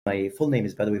My full name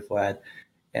is Fuad,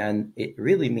 and it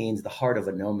really means the heart of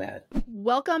a nomad.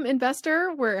 Welcome,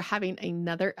 investor. We're having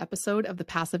another episode of the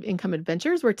Passive Income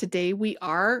Adventures where today we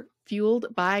are fueled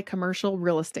by commercial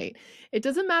real estate. It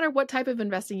doesn't matter what type of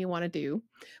investing you want to do,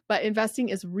 but investing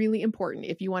is really important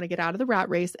if you want to get out of the rat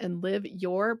race and live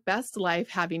your best life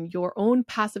having your own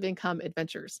passive income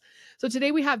adventures. So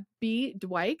today we have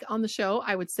Dweik on the show.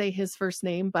 I would say his first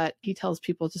name, but he tells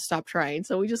people to stop trying.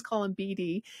 So we just call him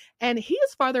BD. And he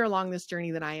is farther along this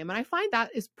journey than I am. And I find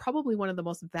that is probably one of the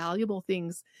most valuable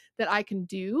things that I can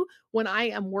do when I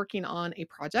am working on a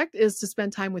project is to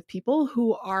spend time with people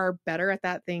who are better at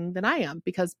that thing than I am,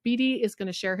 because BD is going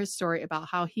to share his story about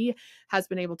how he has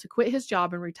been able to quit his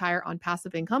job and retire on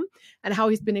passive income and how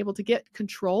he's been able to get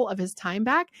control of his time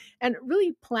back and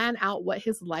really plan out what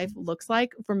his life looks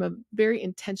like from a very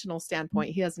intentional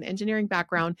standpoint. He has an engineering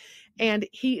background and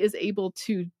he is able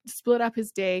to split up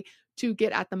his day to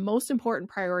get at the most important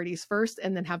priorities first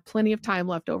and then have plenty of time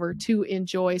left over to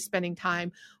enjoy spending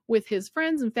time with his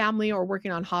friends and family or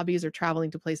working on hobbies or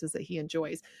traveling to places that he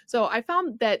enjoys. So I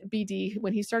found that BD,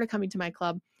 when he started coming to my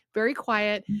club, very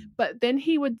quiet, but then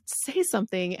he would say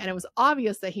something and it was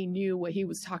obvious that he knew what he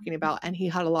was talking about and he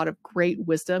had a lot of great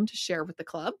wisdom to share with the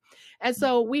club. And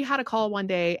so we had a call one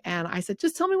day and I said,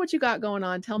 just tell me what you got going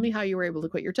on. Tell me how you were able to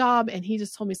quit your job. And he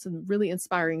just told me some really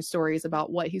inspiring stories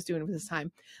about what he's doing with his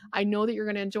time. I know that you're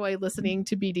going to enjoy listening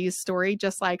to BD's story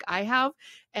just like I have,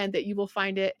 and that you will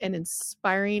find it an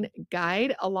inspiring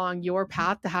guide along your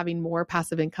path to having more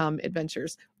passive income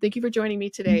adventures. Thank you for joining me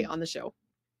today on the show.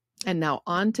 And now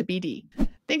on to BD.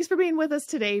 Thanks for being with us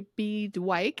today, B.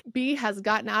 Dweik. B has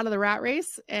gotten out of the rat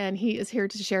race and he is here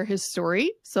to share his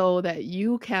story so that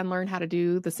you can learn how to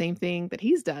do the same thing that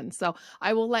he's done. So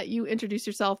I will let you introduce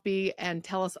yourself, B, and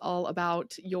tell us all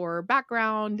about your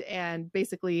background and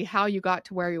basically how you got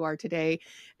to where you are today.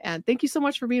 And thank you so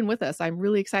much for being with us. I'm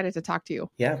really excited to talk to you.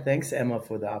 Yeah, thanks, Emma,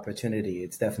 for the opportunity.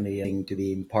 It's definitely to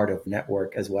be part of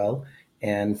network as well,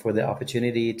 and for the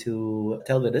opportunity to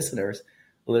tell the listeners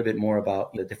a little bit more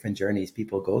about the different journeys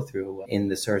people go through in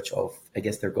the search of, I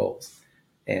guess, their goals.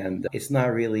 And it's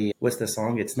not really, what's the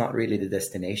song? It's not really the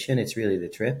destination, it's really the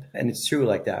trip. And it's true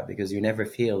like that because you never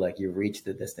feel like you've reached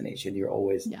the destination. You're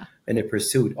always in the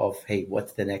pursuit of, hey,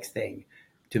 what's the next thing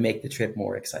to make the trip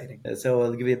more exciting? So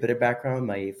I'll give you a bit of background.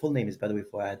 My full name is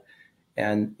Fuad,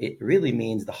 and it really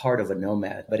means the heart of a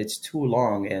nomad, but it's too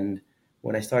long. And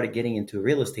when I started getting into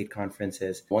real estate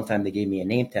conferences, one time they gave me a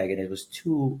name tag and it was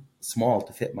too small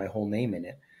to fit my whole name in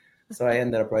it. So I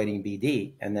ended up writing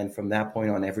BD. And then from that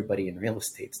point on, everybody in real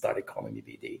estate started calling me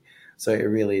BD. So it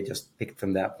really just picked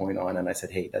from that point on. And I said,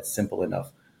 hey, that's simple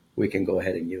enough. We can go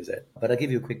ahead and use it. But I'll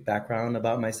give you a quick background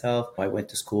about myself. I went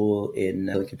to school in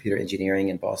computer engineering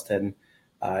in Boston.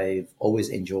 I've always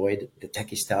enjoyed the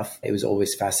techie stuff. It was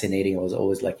always fascinating. I was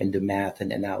always like into math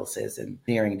and analysis, and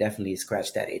engineering definitely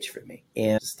scratched that itch for me.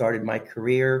 And started my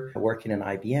career working in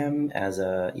IBM as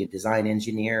a design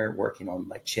engineer, working on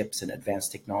like chips and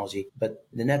advanced technology. But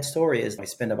the net story is I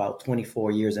spent about 24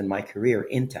 years in my career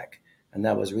in tech, and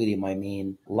that was really my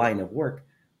main line of work.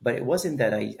 But it wasn't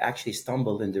that I actually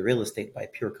stumbled into real estate by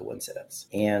pure coincidence.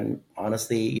 And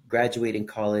honestly, graduating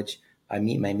college, I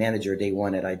meet my manager day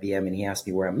one at IBM and he asked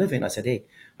me where I'm living. I said, hey,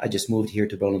 I just moved here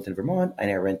to Burlington, Vermont,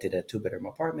 and I rented a 2-bedroom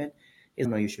apartment. He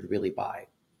said, no, you should really buy.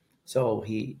 So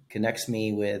he connects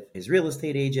me with his real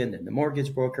estate agent and the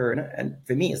mortgage broker. And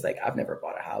for me, it's like, I've never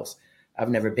bought a house. I've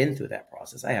never been through that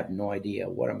process. I have no idea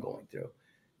what I'm going through.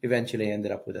 Eventually I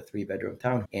ended up with a 3-bedroom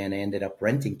town and I ended up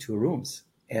renting 2 rooms.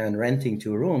 And renting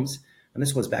 2 rooms, and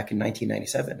this was back in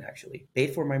 1997, actually,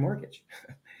 paid for my mortgage.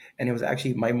 And it was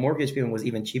actually, my mortgage payment was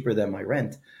even cheaper than my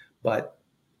rent, but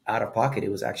out of pocket, it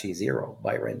was actually zero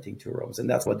by renting 2 rooms. And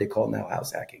that's what they call now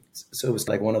house hacking. So it was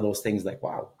like one of those things like,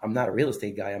 wow, I'm not a real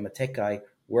estate guy. I'm a tech guy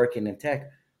working in tech,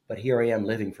 but here I am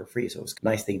living for free. So it was a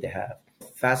nice thing to have.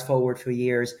 Fast forward for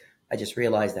years, I just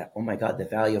realized that, oh my God, the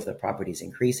value of the property is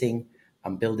increasing.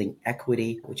 I'm building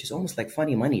equity, which is almost like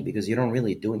funny money because you don't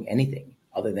really doing anything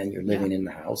other than you're living in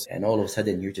the house. And all of a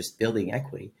sudden you're just building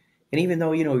equity. And even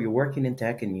though, you're working in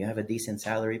tech and you have a decent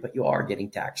salary, but you are getting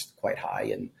taxed quite high.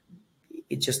 And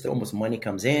it just almost money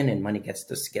comes in and money gets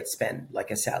spent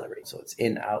like a salary. So it's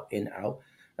in, out, in, out.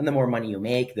 And the more money you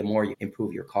make, the more you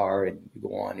improve your car and you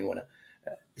go on, you want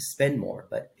to spend more.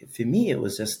 But for me, it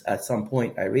was just at some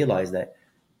point, I realized that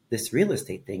this real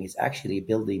estate thing is actually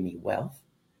building me wealth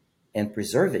and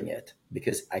preserving it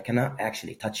because I cannot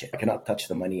actually touch it. I cannot touch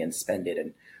the money and spend it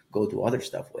and go do other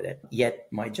stuff with it. Yet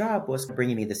my job was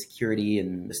bringing me the security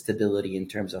and the stability in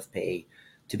terms of pay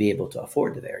to be able to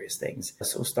afford the various things.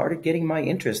 So started getting my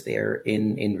interest there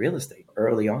in real estate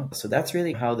early on. So that's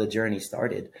really how the journey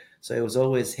started. So it was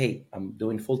always, hey, I'm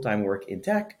doing full-time work in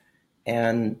tech,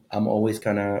 and I'm always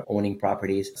kind of owning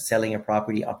properties, selling a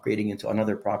property, upgrading into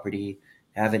another property,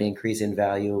 have it increase in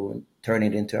value, and turn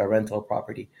it into a rental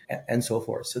property, and so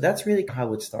forth. So that's really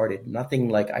how it started. Nothing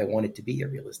like I wanted to be a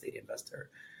real estate investor.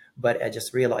 But I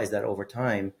just realized that over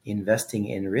time, investing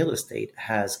in real estate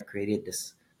has created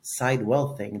this side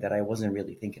wealth thing that I wasn't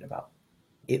really thinking about.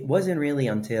 It wasn't really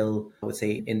until I would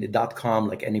say in the dot com,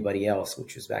 like anybody else,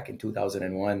 which was back in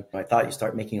 2001, I thought you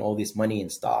start making all this money in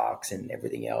stocks and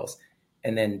everything else.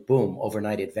 And then boom,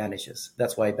 overnight it vanishes.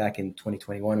 That's why back in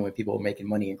 2021, when people were making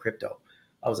money in crypto,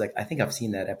 I was like, I think I've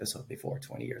seen that episode before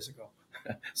 20 years ago.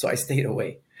 So I stayed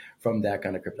away from that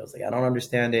kind of crypto. I was like, I don't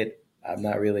understand it. I'm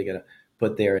not really going to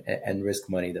put there and risk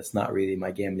money. That's not really my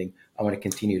gambling. I want to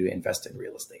continue to invest in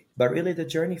real estate. But really the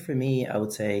journey for me, I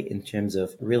would say in terms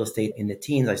of real estate in the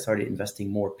teens, I started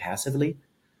investing more passively.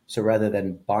 So rather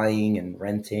than buying and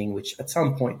renting, which at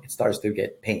some point it starts to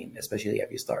get pain, especially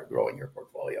if you start growing your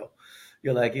portfolio.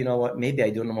 You're like, you know what, maybe I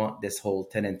don't want this whole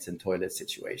tenants and toilet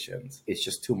situations. It's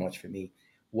just too much for me.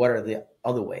 What are the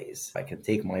other ways I can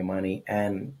take my money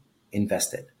and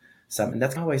invest it? And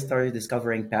that's how I started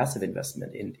discovering passive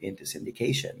investment into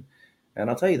syndication. And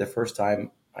I'll tell you, the first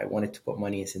time I wanted to put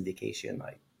money in syndication,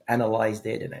 I analyzed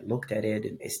it and I looked at it,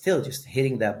 and it's still just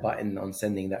hitting that button on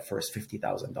sending that first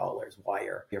 $50,000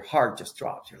 wire. Your heart just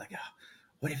drops. You're like, oh,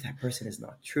 what if that person is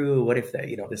not true? What if that,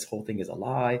 this whole thing is a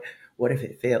lie? What if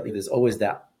it failed? There's always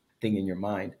that thing in your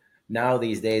mind. Now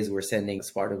these days we're sending,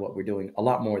 as part of what we're doing, a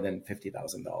lot more than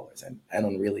 $50,000, and I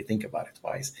don't really think about it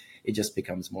twice. It just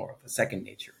becomes more of a second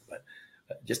nature. But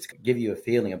just to give you a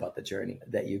feeling about the journey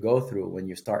that you go through when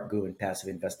you start doing passive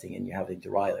investing and you having to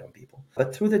rely on people.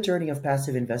 But through the journey of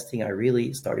passive investing, I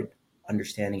really started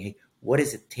understanding, hey, what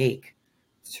does it take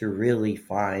to really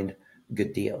find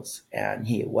good deals? And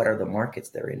hey, what are the markets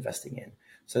they're investing in?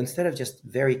 So instead of just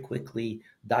very quickly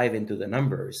dive into the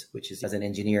numbers, which is, as an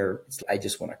engineer, I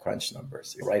just want to crunch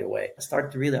numbers right away. I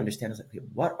started to really understand,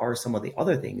 what are some of the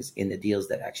other things in the deals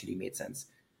that actually made sense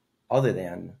other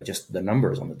than just the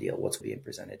numbers on the deal, what's being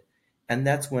presented. And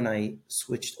that's when I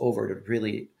switched over to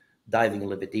really diving a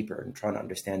little bit deeper and trying to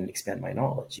understand and expand my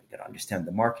knowledge. You got to understand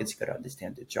the markets, you got to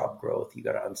understand the job growth, you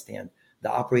got to understand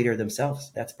the operator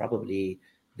themselves. That's probably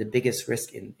the biggest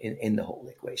risk in the whole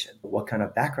equation. What kind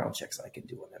of background checks I can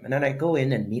do on them. And then I go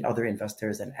in and meet other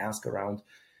investors and ask around.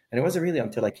 And it wasn't really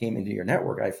until I came into your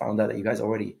network, I found out that you guys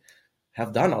already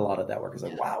have done a lot of that work. It's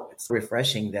like, wow, it's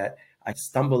refreshing that I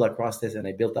stumbled across this and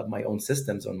I built up my own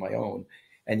systems on my own.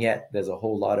 And yet there's a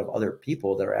whole lot of other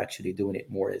people that are actually doing it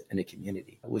more in the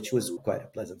community, which was quite a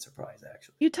pleasant surprise,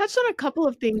 actually. You touched on a couple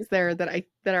of things there that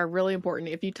are really important.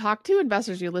 If you talk to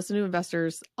investors, you listen to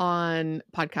investors on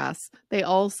podcasts, they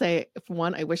all say, for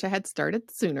one, I wish I had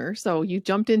started sooner. So you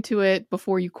jumped into it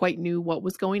before you quite knew what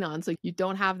was going on. So you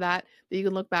don't have that you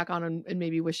can look back on and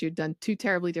maybe wish you'd done too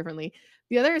terribly differently.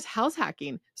 The other is house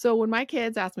hacking. So when my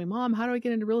kids ask me, Mom, how do I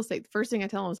get into real estate? The first thing I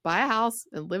tell them is buy a house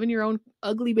and live in your own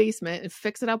ugly basement and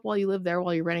fix it up while you live there,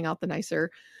 while you're renting out the nicer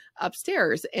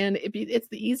upstairs. And it's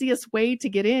the easiest way to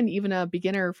get in. Even a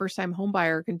beginner first-time home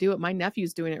buyer can do it. My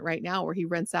nephew's doing it right now, where he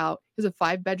rents out. It's a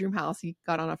 5-bedroom house. He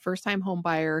got on a first-time home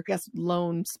buyer, I guess,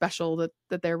 loan special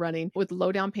that they're running with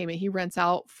low down payment. He rents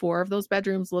out 4 of those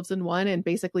bedrooms, lives in one, and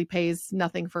basically pays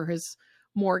nothing for his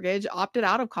mortgage, opted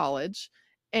out of college.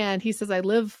 And he says, I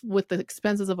live with the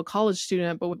expenses of a college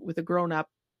student, but with a grown-up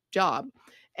job.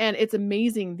 And it's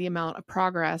amazing the amount of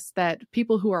progress that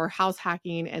people who are house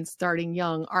hacking and starting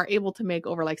young are able to make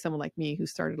over like someone like me who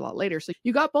started a lot later. So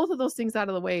you got both of those things out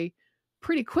of the way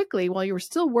pretty quickly while you were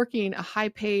still working a high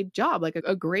paid job, like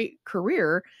a great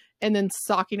career, and then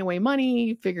socking away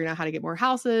money, figuring out how to get more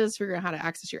houses, figuring out how to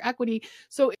access your equity.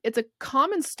 So it's a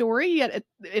common story yet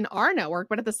in our network,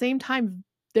 but at the same time,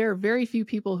 there are very few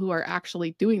people who are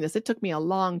actually doing this. It took me a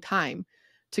long time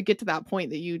to get to that point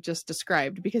that you just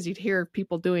described, because you'd hear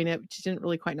people doing it, but you didn't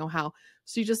really quite know how.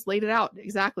 So you just laid it out.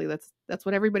 Exactly. That's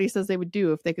what everybody says they would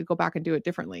do if they could go back and do it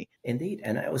differently. Indeed.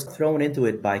 And I was thrown into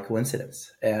it by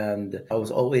coincidence. And I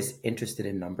was always interested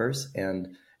in numbers,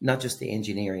 and not just the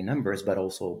engineering numbers, but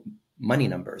also money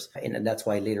numbers. And that's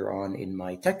why later on in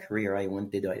my tech career, I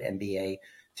did an MBA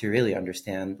to really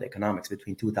understand the economics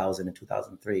between 2000 and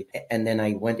 2003. And then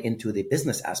I went into the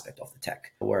business aspect of the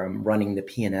tech, where I'm running the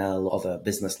P&L of a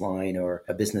business line or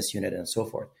a business unit and so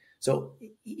forth. So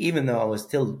even though I was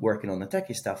still working on the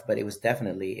techie stuff, but it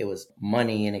was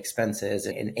money and expenses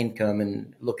and income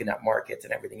and looking at markets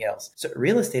and everything else. So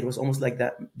real estate was almost like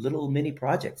that little mini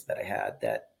projects that I had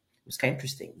that It was kind of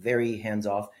interesting, very hands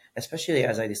off, especially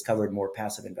as I discovered more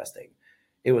passive investing.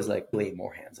 It was like way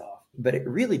more hands off. But it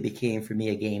really became for me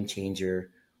a game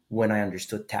changer when I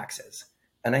understood taxes.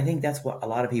 And I think that's what a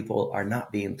lot of people are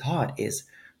not being taught is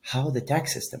how the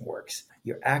tax system works,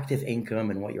 your active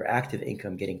income and what your active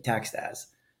income getting taxed as.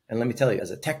 And let me tell you, as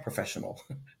a tech professional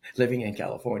living in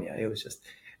California, it was just,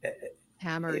 it,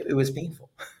 Hammered. it was painful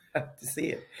to see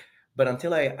it. But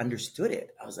until I understood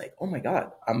it, I was like, oh my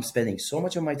God, I'm spending so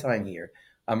much of my time here.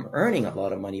 I'm earning a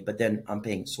lot of money, but then I'm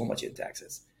paying so much in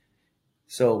taxes.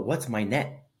 So what's my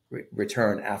net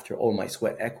return after all my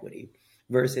sweat equity?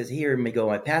 Versus here, may go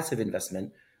my passive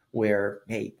investment where,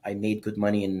 hey, I made good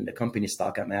money in the company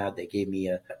stock I'm at. They gave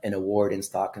me an award in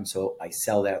stock. And so I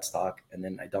sell that stock and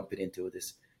then I dump it into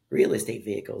this real estate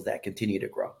vehicles that continue to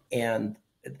grow. And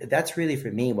that's really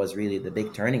for me was really the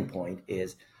big turning point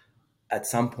is at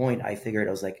some point I figured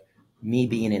I was like, me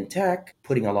being in tech,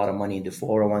 putting a lot of money into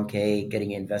 401k,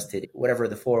 getting invested, whatever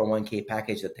the 401k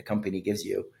package that the company gives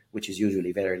you, which is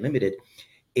usually very limited,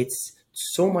 it's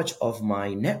so much of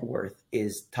my net worth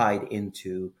is tied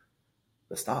into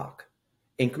the stock,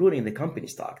 including the company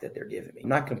stock that they're giving me. I'm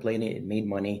not complaining, it made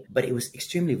money, but it was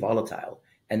extremely volatile.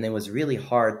 And it was really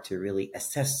hard to really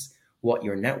assess what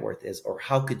your net worth is or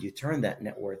how could you turn that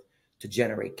net worth to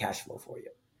generate cash flow for you.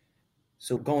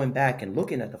 So going back and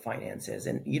looking at the finances,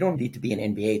 and you don't need to be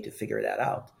an MBA to figure that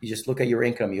out. You just look at your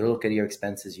income, you look at your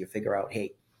expenses, you figure out,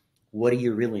 hey, what do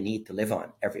you really need to live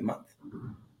on every month?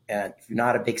 And if you're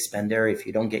not a big spender, if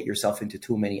you don't get yourself into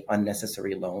too many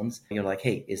unnecessary loans, you're like,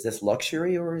 hey, is this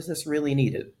luxury or is this really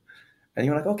needed? And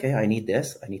you're like, okay, I need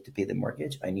this. I need to pay the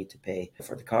mortgage. I need to pay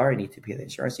for the car. I need to pay the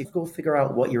insurance. You go figure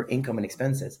out what your income and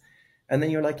expenses. And then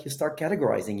you're like, you start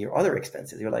categorizing your other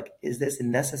expenses. You're like, is this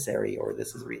necessary or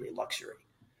this is really luxury?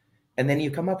 And then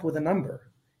you come up with a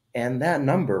number. And that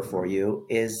number for you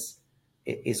is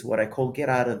what I call get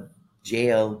out of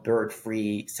jail, dirt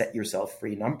free, set yourself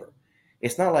free number.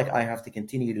 It's not like I have to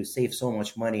continue to save so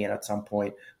much money and at some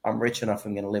point I'm rich enough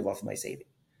I'm going to live off my saving.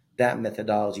 That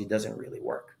methodology doesn't really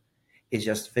work. It's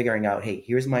just figuring out, hey,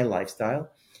 here's my lifestyle.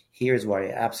 Here's what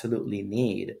I absolutely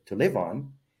need to live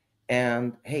on.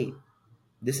 And hey,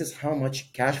 this is how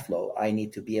much cash flow I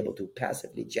need to be able to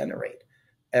passively generate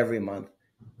every month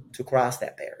to cross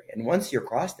that barrier. And once you're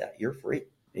crossed that, you're free.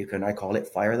 You can, I call it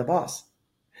fire the boss.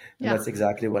 And Yeah. that's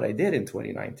exactly what I did in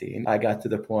 2019. I got to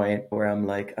the point where I'm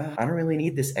like, I don't really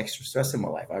need this extra stress in my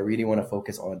life. I really want to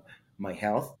focus on my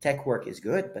health. Tech work is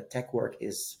good, but tech work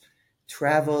is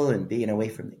travel and being away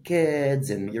from the kids.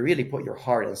 And you really put your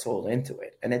heart and soul into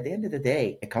it. And at the end of the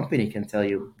day, a company can tell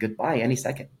you goodbye any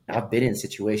second. I've been in a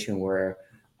situation where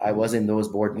I was in those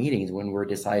board meetings when we're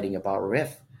deciding about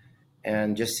RIF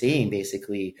and just seeing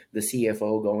basically the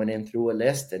CFO going in through a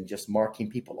list and just marking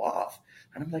people off.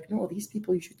 And I'm like, no, these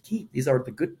people you should keep. These are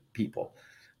the good people.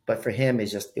 But for him,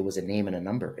 it's just, it was a name and a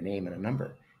number, a name and a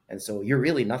number. And so you're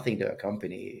really nothing to a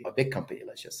company, a big company,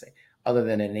 let's just say, other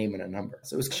than a name and a number.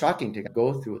 So it was shocking to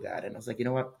go through that. And I was like, you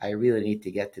know what? I really need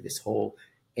to get to this whole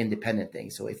independent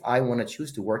thing. So if I want to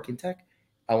choose to work in tech,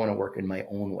 I want to work in my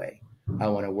own way. I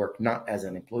want to work not as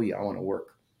an employee. I want to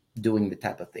work doing the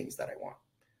type of things that I want.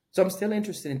 So I'm still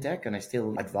interested in tech and I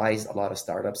still advise a lot of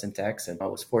startups in tech. And I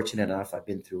was fortunate enough, I've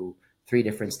been through 3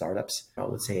 different startups. I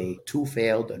would say 2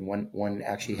 failed and one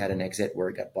actually had an exit where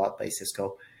it got bought by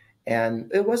Cisco.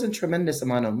 And it wasn't a tremendous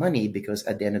amount of money because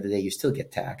at the end of the day, you still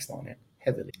get taxed on it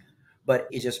heavily. But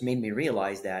it just made me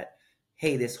realize that,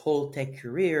 hey, this whole tech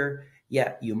career,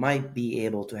 yeah, you might be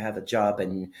able to have a job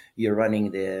and you're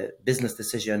running the business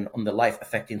decision on the life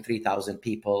affecting 3,000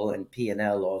 people and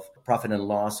P&L of profit and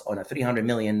loss on a 300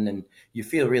 million. And you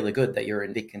feel really good that you're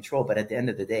in big control. But at the end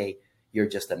of the day, you're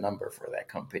just a number for that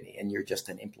company and you're just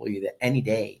an employee that any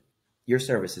day your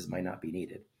services might not be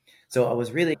needed. So I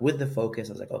was really with the focus.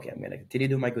 I was like, okay, I'm going to continue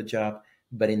to do my good job.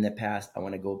 But in the past, I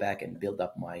want to go back and build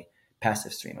up my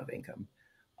passive stream of income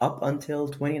up until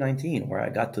 2019, where I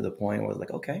got to the point where I was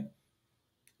like, okay,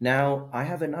 now I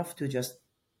have enough to just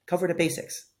cover the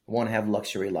basics. I want to have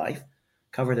luxury life,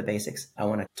 cover the basics. I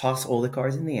want to toss all the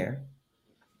cards in the air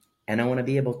and I want to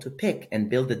be able to pick and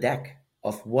build a deck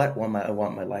of what I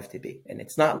want my life to be. And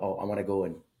it's not, oh, I want to go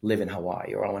and live in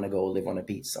Hawaii or I want to go live on a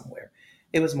beach somewhere.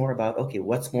 It was more about, okay,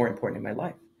 what's more important in my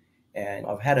life? And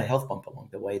I've had a health bump along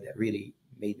the way that really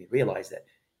made me realize that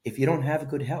if you don't have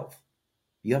good health,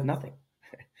 you have nothing.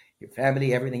 Your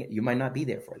family, everything, you might not be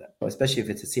there for them, especially if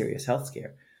it's a serious health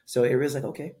scare. So it was like,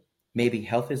 okay, maybe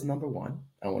health is number one.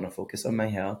 I want to focus on my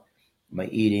health, my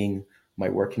eating, my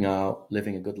working out,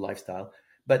 living a good lifestyle,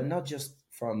 but not just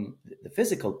from the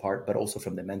physical part, but also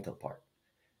from the mental part.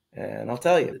 And I'll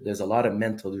tell you, there's a lot of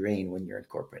mental drain when you're in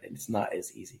corporate, and it's not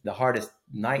as easy. The hardest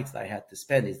nights I had to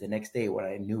spend is the next day when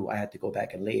I knew I had to go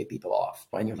back and lay people off.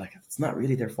 And you're like, it's not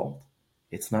really their fault.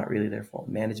 It's not really their fault.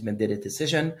 Management did a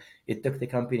decision. It took the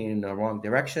company in the wrong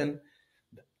direction.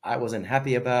 I wasn't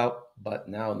happy about, but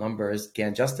now numbers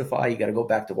can't justify. You got to go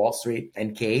back to Wall Street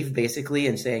and cave basically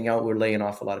and saying, oh, we're laying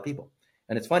off a lot of people.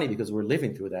 And it's funny because we're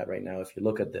living through that right now. If you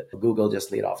look at the Google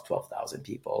just laid off 12,000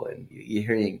 people, and you're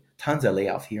hearing tons of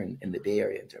layoff here in the Bay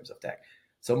Area in terms of tech.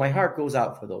 So my heart goes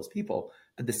out for those people.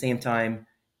 At the same time,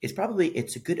 it's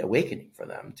a good awakening for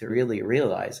them to really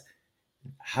realize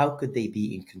how could they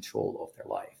be in control of their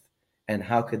life and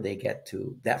how could they get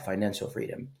to that financial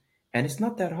freedom. And it's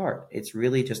not that hard. It's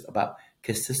really just about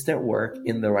consistent work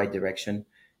in the right direction,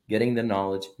 getting the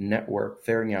knowledge, network,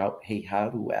 figuring out, hey, how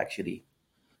to actually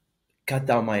cut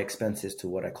down my expenses to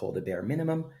what I call the bare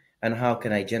minimum, and how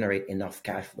can I generate enough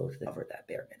cash flow to cover that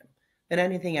bare minimum. And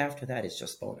anything after that is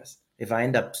just bonus. If I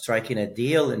end up striking a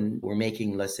deal and we're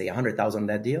making, let's say, 100,000 on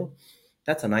that deal,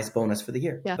 that's a nice bonus for the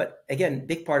year. Yeah. But again,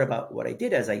 big part about what I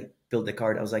did as I built the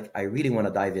card, I was like, I really want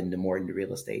to dive into more into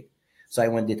real estate. So I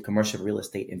went and did commercial real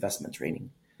estate investment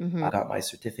training. I got my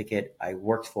certificate. I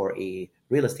worked for a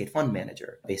real estate fund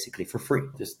manager, basically for free.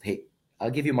 Just, hey, I'll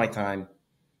give you my time.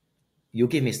 You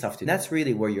give me stuff to. That's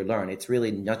really where you learn. It's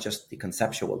really not just the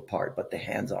conceptual part, but the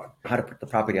hands-on, how to put the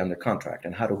property under contract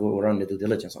and how to go run the due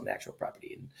diligence on the actual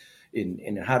property,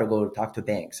 and how to go talk to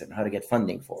banks and how to get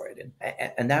funding for it.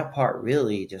 And that part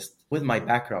really, just with my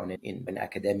background in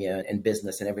academia and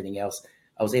business and everything else,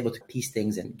 I was able to piece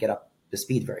things and get up to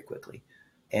speed very quickly.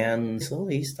 And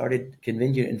slowly started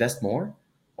convincing you to invest more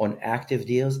on active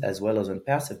deals as well as on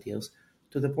passive deals,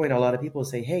 to the point a lot of people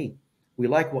say, hey, we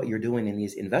like what you're doing in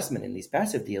these investment in these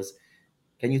passive deals.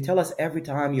 Can you tell us every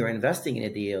time you're investing in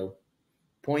a deal,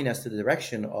 point us to the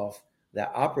direction of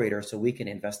that operator so we can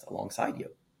invest alongside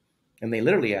you? And they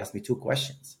literally asked me two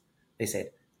questions. They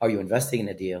said, are you investing in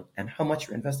a deal, and how much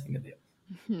you're investing in a deal?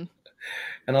 Mm-hmm.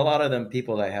 And a lot of them,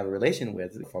 people that I have a relation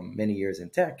with from many years in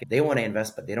tech, they want to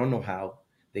invest, but they don't know how.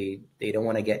 They don't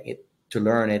want to get it to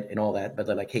learn it and all that. But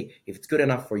they're like, hey, if it's good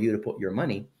enough for you to put your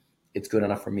money, it's good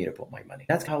enough for me to put my money.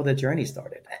 That's how the journey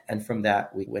started. And from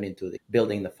that, we went into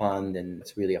building the fund, and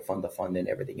it's really a fund of fund and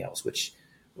everything else, which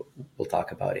we'll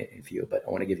talk about in a few, but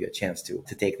I want to give you a chance to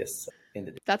take this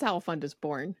into. That's how a fund is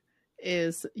born,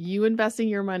 is you investing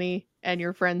your money and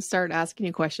your friends start asking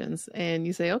you questions and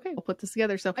you say, okay, we'll put this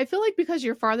together. So I feel like because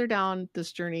you're farther down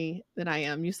this journey than I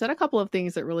am, you said a couple of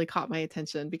things that really caught my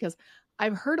attention, because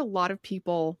I've heard a lot of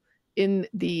people in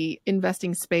the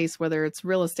investing space, whether it's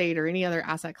real estate or any other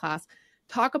asset class,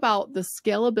 talk about the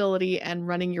scalability and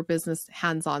running your business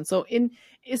hands-on. So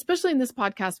especially in this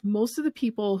podcast, most of the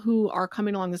people who are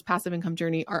coming along this passive income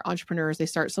journey are entrepreneurs. They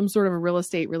start some sort of a real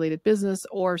estate related business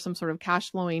or some sort of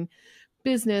cash flowing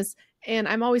business. And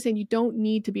I'm always saying you don't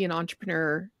need to be an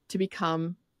entrepreneur to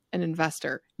become an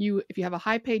investor. If you have a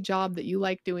high paid job that you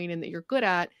like doing and that you're good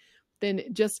at, then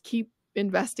just keep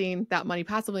investing that money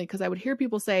passively. Because I would hear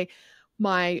people say,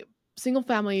 my single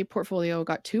family portfolio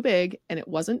got too big and it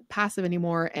wasn't passive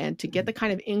anymore. And to get the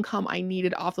kind of income I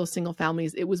needed off those single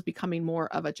families, it was becoming more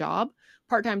of a job,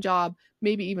 part-time job,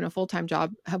 maybe even a full-time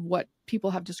job, have what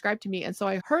people have described to me. And so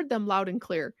I heard them loud and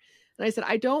clear. And I said,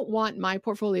 I don't want my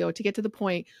portfolio to get to the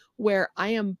point where I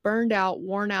am burned out,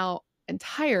 worn out, and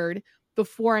tired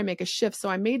before I make a shift. So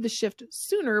I made the shift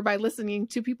sooner by listening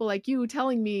to people like you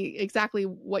telling me exactly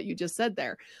what you just said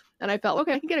there. And I felt,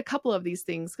 okay, I can get a couple of these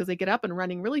things because they get up and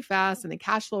running really fast and they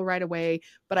cash flow right away.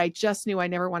 But I just knew I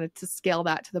never wanted to scale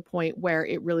that to the point where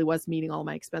it really was meeting all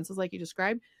my expenses like you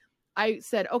described. I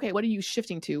said, okay, what are you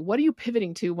shifting to? What are you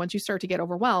pivoting to once you start to get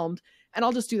overwhelmed? And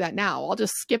I'll just do that now. I'll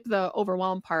just skip the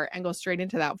overwhelmed part and go straight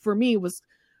into that. For me, was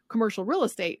commercial real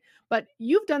estate. But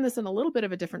you've done this in a little bit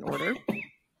of a different order.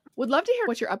 Would love to hear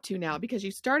what you're up to now, because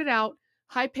you started out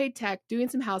high paid tech, doing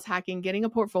some house hacking, getting a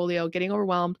portfolio, getting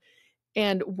overwhelmed,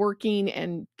 and working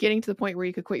and getting to the point where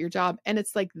you could quit your job. And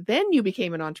it's like, then you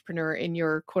became an entrepreneur in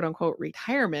your quote unquote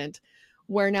retirement,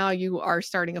 where now you are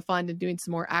starting a fund and doing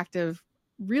some more active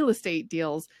real estate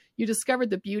deals. You discovered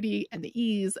the beauty and the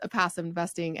ease of passive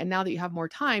investing. And now that you have more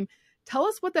time, tell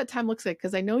us what that time looks like.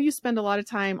 Because I know you spend a lot of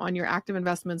time on your active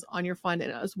investments, on your fund,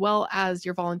 and as well as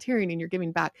your volunteering and your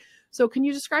giving back. So can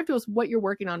you describe to us what you're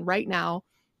working on right now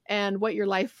and what your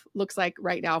life looks like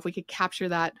right now, if we could capture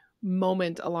that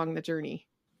moment along the journey?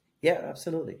 Yeah,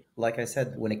 absolutely. Like I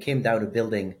said, when it came down to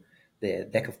building the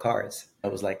deck of cards, I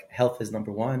was like, health is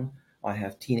number one. I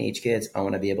have teenage kids. I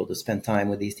want to be able to spend time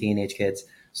with these teenage kids.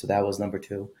 So that was number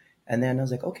two. And then I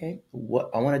was like, okay,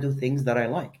 I want to do things that I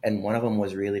like. And one of them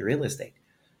was really real estate.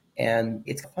 And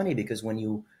it's funny because when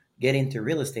you get into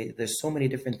real estate, there's so many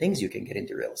different things you can get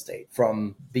into real estate,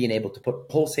 from being able to put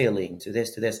wholesaling to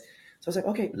this to this. So I was like,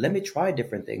 okay, let me try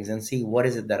different things and see what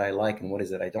is it that I like and what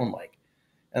is it I don't like.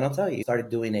 And I'll tell you, started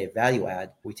doing a value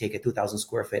add. We take a 2,000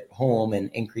 square foot home and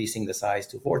increasing the size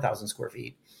to 4,000 square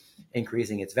feet,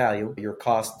 increasing its value. Your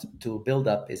cost to build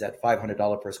up is at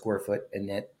 $500 per square foot, and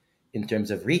net in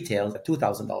terms of retail, at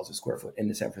 $2,000 a square foot in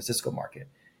the San Francisco market.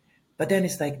 But then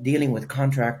it's like dealing with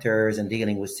contractors and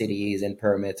dealing with cities and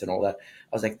permits and all that.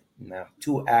 I was like, no,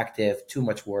 too active, too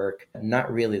much work,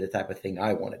 not really the type of thing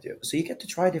I want to do. So you get to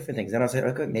try different things. And I was like,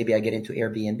 okay, maybe I get into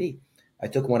Airbnb. I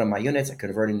took one of my units, I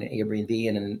converted it into Airbnb,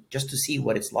 and then just to see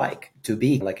what it's like to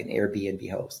be like an Airbnb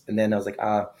host. And then I was like,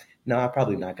 no, I'm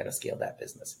probably not going to scale that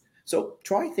business. So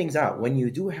try things out when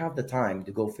you do have the time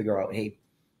to go figure out, hey,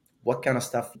 what kind of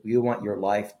stuff you want your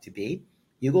life to be.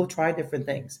 You go try different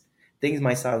things. Things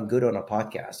might sound good on a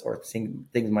podcast, or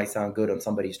things might sound good on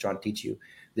somebody who's trying to teach you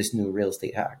this new real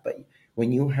estate hack. But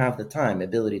when you have the time,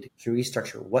 ability to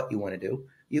restructure what you want to do,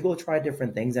 you go try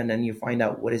different things, and then you find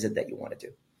out what is it that you want to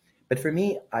do. But for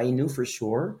me, I knew for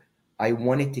sure I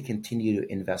wanted to continue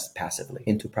to invest passively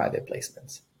into private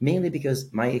placements, mainly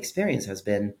because my experience has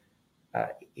been,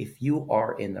 if you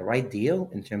are in the right deal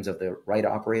in terms of the right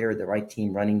operator, the right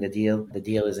team running the deal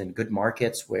is in good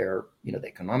markets where the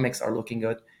economics are looking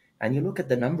good, and you look at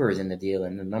the numbers in the deal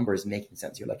and the numbers making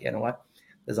sense, you're like, you know what?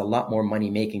 There's a lot more money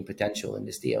making potential in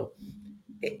this deal.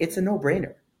 It's a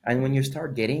no-brainer. And when you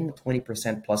start getting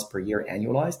 20% plus per year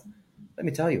annualized, let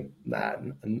me tell you,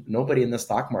 nobody in the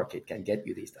stock market can get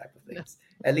you these type of things,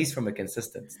 at least from a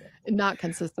consistent standpoint. Not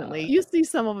consistently. You see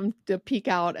some of them to peak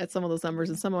out at some of those numbers,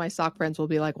 and some of my stock friends will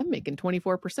be like, I'm making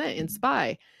 24% in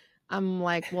SPY. I'm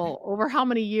like, well, over how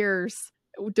many years?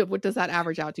 What does that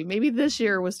average out to? Maybe this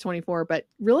year was 24, but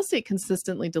real estate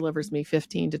consistently delivers me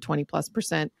 15 to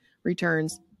 20+%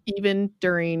 returns, even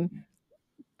during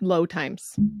low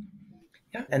times.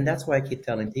 Yeah, and that's why I keep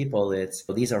telling people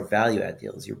these are value add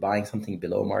deals. You're buying something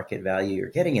below market value, you're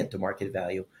getting it to market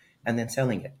value, and then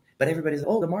selling it. But everybody's,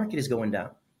 oh, the market is going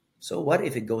down. So what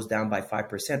if it goes down by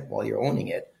 5% while you're owning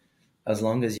it, as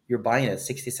long as you're buying it at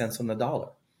 60 cents on the dollar?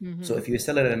 Mm-hmm. So if you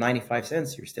sell it at 95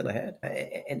 cents, you're still ahead.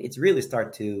 And it's really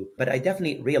but I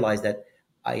definitely realized that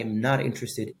I am not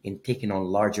interested in taking on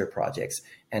larger projects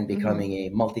and becoming a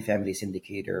multifamily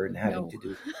syndicator and having to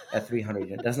do a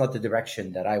 300. That's not the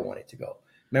direction that I wanted to go.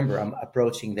 Remember, I'm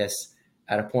approaching this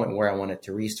at a point where I wanted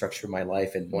to restructure my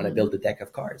life and want to build a deck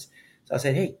of cards. So I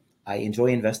said, hey, I enjoy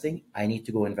investing. I need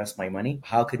to go invest my money.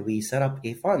 How could we set up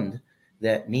a fund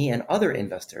that me and other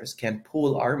investors can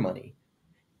pool our money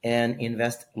and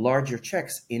invest larger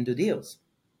checks into deals?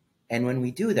 And when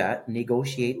we do that,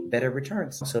 negotiate better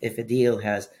returns. So if a deal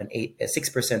has a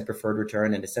 6% preferred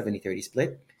return and a 70-30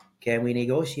 split, can we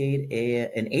negotiate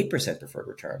an 8% preferred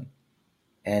return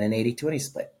and an 80-20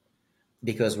 split?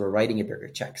 Because we're writing a bigger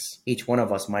checks. Each one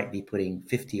of us might be putting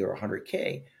 50 or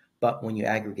 100K, but when you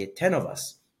aggregate 10 of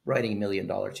us writing $1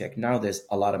 million check, now there's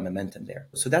a lot of momentum there.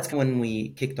 So that's when we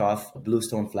kicked off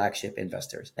Bluestone Flagship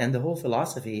Investors. And the whole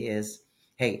philosophy is,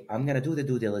 hey, I'm going to do the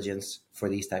due diligence for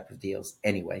these type of deals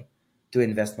anyway, to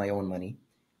invest my own money.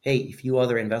 Hey, if you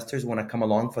other investors want to come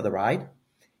along for the ride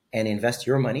and invest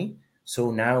your money,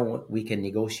 so now we can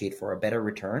negotiate for a better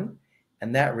return.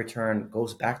 And that return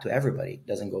goes back to everybody. It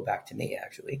doesn't go back to me,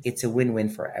 actually. It's a win-win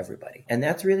for everybody. And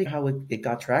that's really how it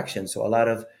got traction. So a lot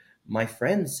of my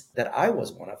friends, that I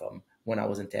was one of them when I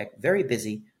was in tech, very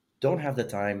busy, don't have the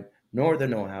time, nor the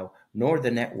know-how, nor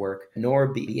the network, nor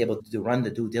be able to run the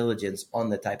due diligence on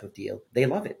the type of deal. They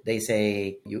love it. They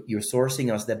say, you're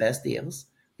sourcing us the best deals.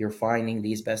 You're finding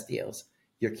these best deals.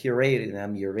 You're curating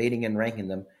them. You're rating and ranking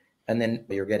them. And then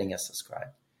you're getting us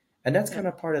subscribed. And that's kind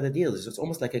of part of the deal. It's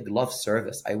almost like a glove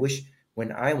service. I wish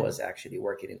when I was actually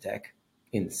working in tech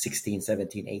in 16,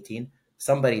 17, 18,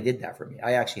 somebody did that for me.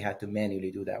 I actually had to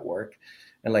manually do that work.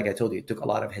 And like I told you, it took a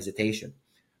lot of hesitation.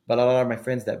 But a lot of my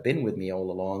friends that have been with me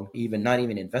all along, not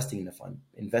even investing in the fund,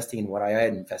 investing in what I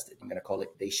had invested, I'm going to call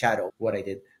it, they shadow what I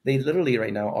did. They literally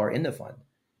right now are in the fund.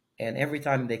 And every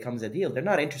time there comes a deal, they're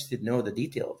not interested to know the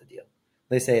detail of the deal.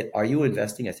 They say, are you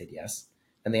investing? I said, yes.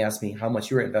 And they asked me how much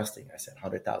you're investing. I said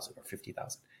 100,000 or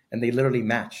 50,000. And they literally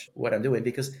match what I'm doing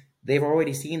because they've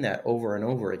already seen that over and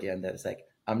over again. That it's like,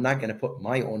 I'm not going to put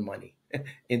my own money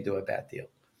into a bad deal.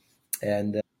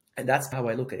 And that's how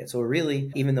I look at it. So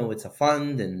really, even though it's a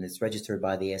fund and it's registered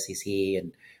by the SEC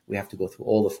and we have to go through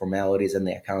all the formalities and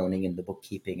the accounting and the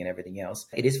bookkeeping and everything else,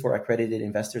 it is for accredited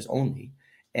investors only.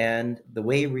 And the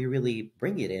way we really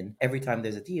bring it in, every time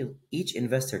there's a deal, each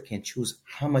investor can choose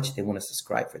how much they want to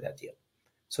subscribe for that deal.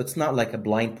 So it's not like a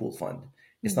blind pool fund.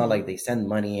 It's not like they send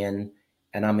money in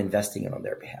and I'm investing it on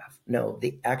their behalf. No,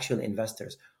 the actual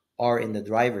investors are in the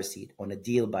driver's seat on a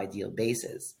deal by deal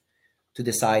basis to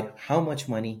decide how much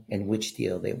money and which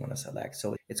deal they want to select.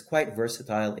 So it's quite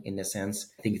versatile in a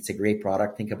sense. I think it's a great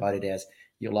product. Think about it as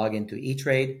you log into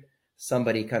E-Trade,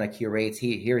 somebody kind of curates,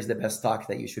 here's the best stock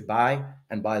that you should buy.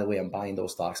 And by the way, I'm buying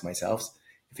those stocks myself.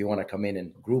 If you want to come in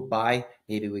and group buy,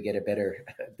 maybe we get a better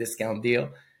discount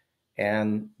deal.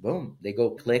 And boom, they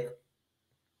go click,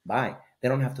 buy. They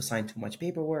don't have to sign too much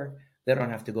paperwork. They don't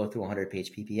have to go through a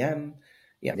 100-page PPM.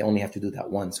 Yeah, they only have to do that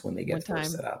once when they get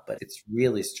first set up, but it's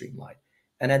really streamlined.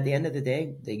 And at the end of the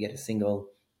day, they get a single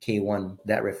K1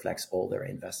 that reflects all their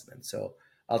investments. So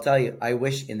I'll tell you, I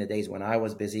wish in the days when I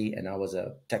was busy and I was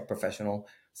a tech professional,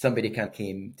 somebody kind of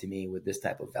came to me with this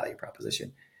type of value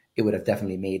proposition. It would have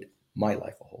definitely made my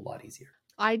life a whole lot easier.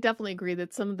 I definitely agree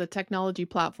that some of the technology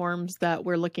platforms that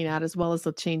we're looking at, as well as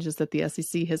the changes that the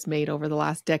SEC has made over the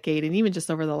last decade and even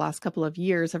just over the last couple of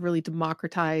years, have really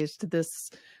democratized this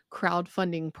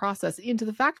crowdfunding process into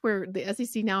the fact where the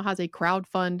SEC now has a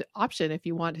crowdfund option if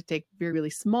you want to take very, really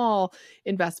small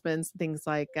investments, things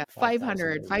like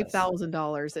 $500,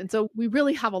 $5,000. And so we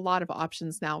really have a lot of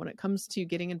options now when it comes to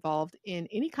getting involved in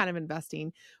any kind of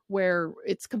investing where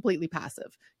it's completely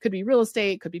passive. Could be real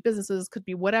estate, could be businesses, could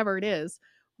be whatever it is.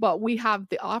 But we have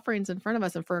the offerings in front of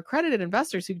us. And for accredited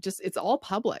investors who just, it's all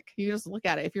public. You just look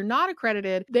at it. If you're not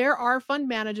accredited, there are fund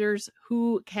managers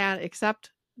who can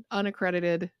accept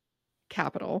unaccredited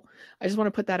capital. I just want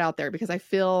to put that out there because I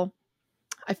feel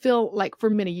like for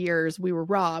many years we were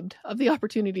robbed of the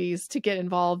opportunities to get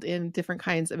involved in different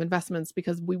kinds of investments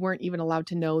because we weren't even allowed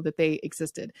to know that they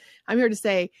existed. I'm here to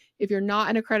say, if you're not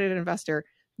an accredited investor,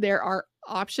 there are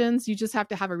options. You just have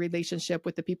to have a relationship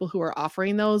with the people who are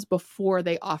offering those before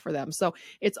they offer them. So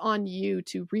it's on you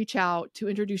to reach out, to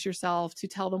introduce yourself, to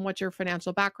tell them what your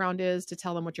financial background is, to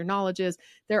tell them what your knowledge is.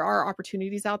 There are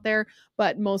opportunities out there,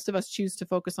 but most of us choose to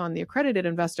focus on the accredited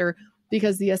investor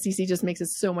because the SEC just makes it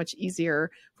so much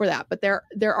easier for that. But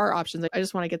there are options. I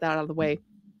just want to get that out of the way.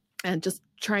 And just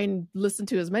try and listen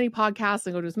to as many podcasts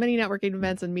and go to as many networking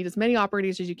events and meet as many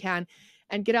operators as you can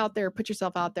and get out there, put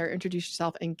yourself out there, introduce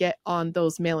yourself, and get on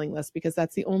those mailing lists, because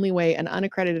that's the only way an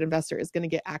unaccredited investor is going to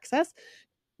get access,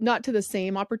 not to the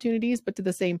same opportunities, but to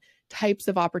the same types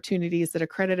of opportunities that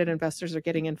accredited investors are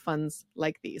getting in funds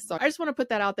like these. So I just want to put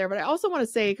that out there. But I also want to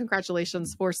say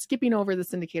congratulations for skipping over the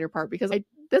syndicator part, because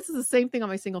this is the same thing on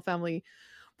my single family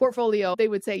portfolio. They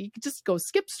would say you could just go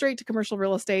skip straight to commercial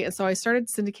real estate. And so I started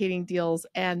syndicating deals,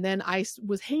 and then I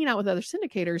was hanging out with other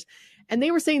syndicators, and they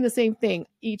were saying the same thing.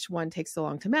 Each one takes so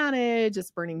long to manage.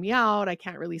 It's burning me out. I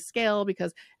can't really scale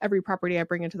because every property I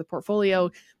bring into the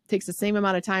portfolio takes the same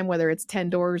amount of time, whether it's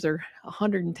 10 doors or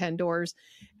 110 doors.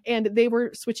 And they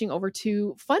were switching over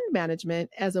to fund management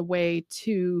as a way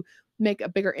to make a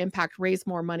bigger impact, raise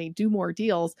more money, do more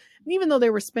deals. And even though they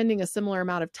were spending a similar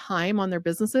amount of time on their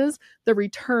businesses, the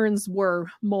returns were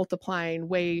multiplying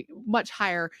way much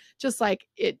higher, just like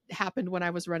it happened when I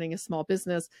was running a small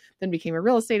business, then became a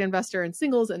real estate investor in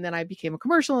singles, and then I became a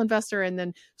commercial investor, and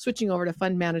then switching over to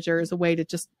fund manager as a way to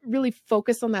just really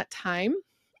focus on that time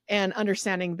and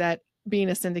understanding that being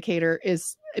a syndicator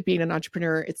is being an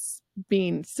entrepreneur. It's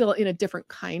being still in a different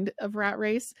kind of rat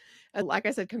race. And like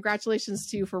I said, congratulations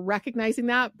to you for recognizing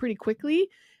that pretty quickly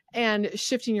and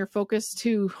shifting your focus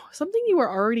to something you were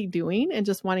already doing and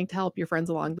just wanting to help your friends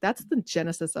along. That's the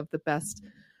genesis of the best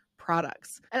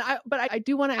products. But I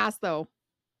do want to ask though,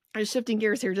 I'm shifting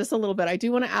gears here just a little bit. I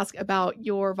do want to ask about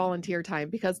your volunteer time,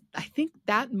 because I think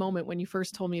that moment when you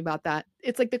first told me about that,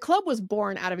 it's like the club was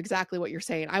born out of exactly what you're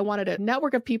saying. I wanted a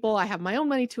network of people. I have my own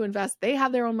money to invest. They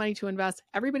have their own money to invest.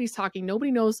 Everybody's talking.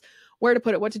 Nobody knows where to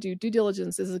put it, what to do, due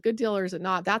diligence. Is it a good deal or is it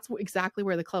not? That's exactly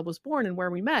where the club was born and where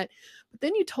we met. But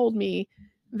then you told me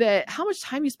that how much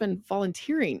time you spend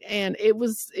volunteering, and it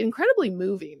was incredibly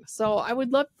moving. So I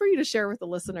would love for you to share with the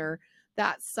listener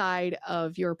that side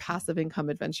of your passive income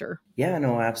adventure. Yeah,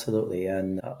 no, absolutely.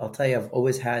 And I'll tell you, I've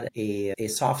always had a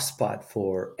soft spot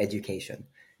for education.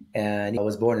 And I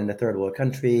was born in a third world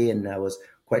country, and I was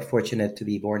quite fortunate to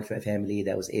be born to a family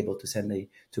that was able to send me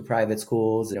to private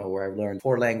schools, where I learned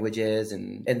 4 languages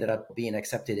and ended up being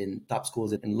accepted in top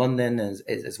schools in London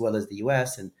as well as the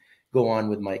US, and go on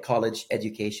with my college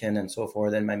education and so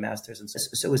forth, and my master's. And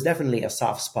so it was definitely a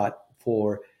soft spot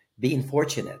for being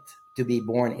fortunate to be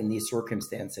born in these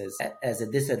circumstances as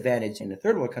a disadvantage in a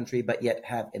third world country, but yet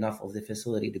have enough of the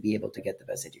facility to be able to get the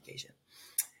best education.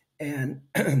 And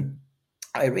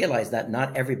I realized that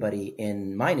not everybody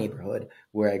in my neighborhood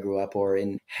where I grew up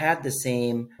had the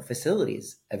same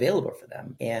facilities available for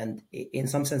them. And in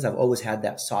some sense, I've always had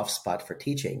that soft spot for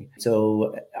teaching.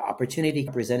 So opportunity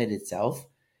presented itself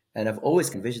And I've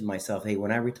always envisioned myself, hey,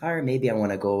 when I retire, maybe I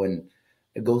want to go and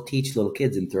go teach little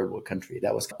kids in third world country.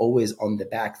 That was always on the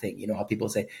back thing. You know how people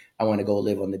say, I want to go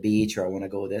live on the beach or I want to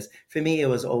go this. For me, it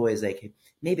was always like, hey,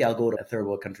 maybe I'll go to a third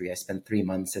world country. I spend 3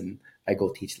 months and I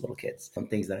go teach little kids some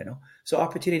things that I know. So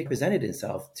opportunity presented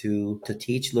itself to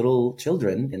teach little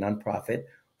children in nonprofit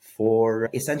for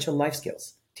essential life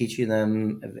skills, teaching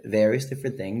them various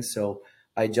different things. So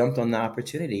I jumped on the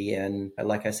opportunity. And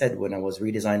like I said, when I was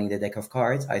redesigning the deck of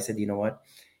cards, I said, you know what?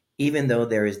 Even though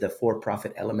there is the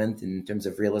for-profit element in terms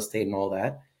of real estate and all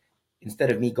that, instead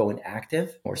of me going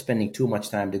active or spending too much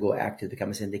time to go active,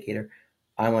 become a syndicator,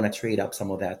 I want to trade up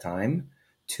some of that time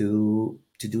to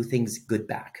do things good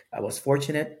back. I was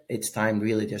fortunate. It's time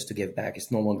really just to give back.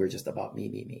 It's no longer just about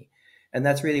me. And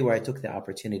that's really where I took the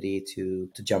opportunity to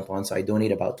jump on. So I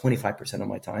donate about 25% of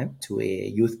my time to a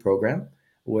youth program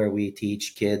where we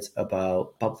teach kids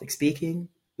about public speaking.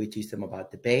 We teach them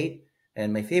about debate.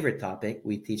 And my favorite topic,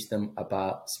 we teach them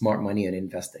about smart money and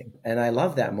investing. And I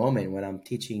love that moment when I'm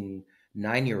teaching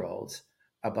 9-year-olds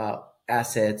about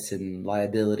assets and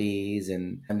liabilities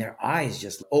and their eyes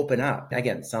just open up.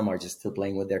 Again, some are just still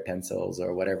playing with their pencils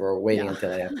or whatever, or waiting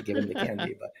until I have to give them the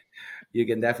candy. But you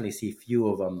can definitely see few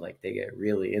of them, like they get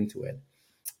really into it.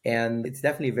 And it's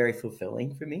definitely very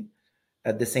fulfilling for me.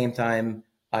 At the same time,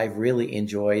 I've really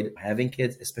enjoyed having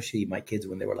kids, especially my kids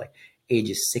when they were like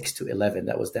ages 6 to 11.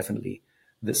 That was definitely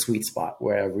the sweet spot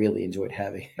where I really enjoyed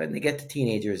having. When they get to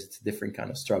teenagers, it's a different kind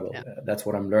of struggle. Yeah. That's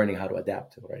what I'm learning how to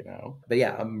adapt to right now. But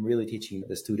yeah, I'm really teaching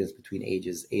the students between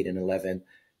ages 8 and 11.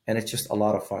 And it's just a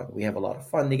lot of fun. We have a lot of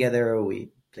fun together. We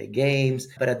play games,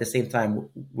 but at the same time,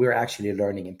 we're actually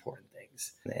learning important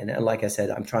things. And like I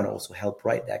said, I'm trying to also help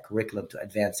write that curriculum to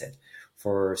advance it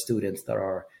for students that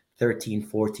are 13,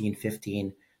 14,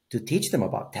 15, to teach them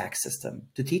about tax system,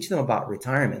 to teach them about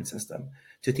retirement system,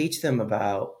 to teach them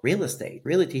about real estate,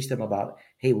 really teach them about,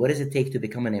 hey, what does it take to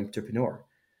become an entrepreneur?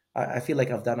 I feel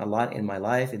like I've done a lot in my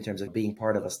life in terms of being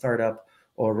part of a startup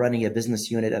or running a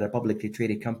business unit at a publicly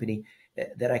traded company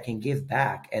that I can give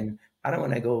back. And I don't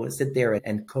want to go sit there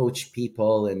and coach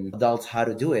people and adults how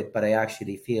to do it, but I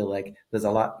actually feel like there's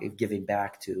a lot of giving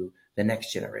back to the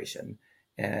next generation.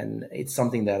 And it's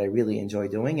something that I really enjoy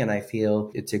doing. And I feel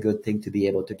it's a good thing to be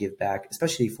able to give back,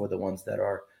 especially for the ones that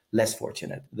are less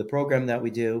fortunate. The program that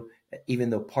we do, even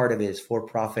though part of it is for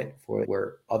profit, for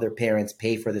where other parents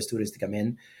pay for the students to come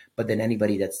in, but then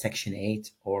anybody that's Section 8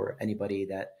 or anybody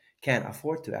that can't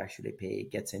afford to actually pay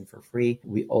gets in for free.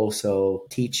 We also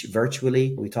teach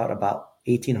virtually. We taught about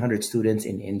 1,800 students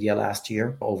in India last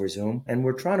year over Zoom. And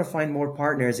we're trying to find more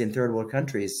partners in third world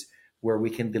countries where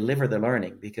we can deliver the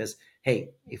learning. Because,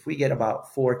 hey, if we get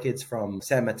about 4 kids from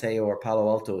San Mateo or Palo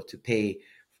Alto to pay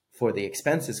for the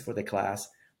expenses for the class,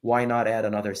 why not add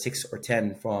another 6 or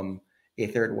 10 from a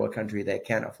third world country that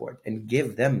can't afford and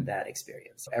give them that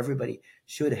experience? Everybody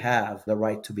should have the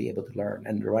right to be able to learn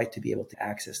and the right to be able to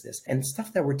access this. And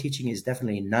stuff that we're teaching is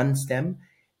definitely non-STEM,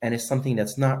 and it's something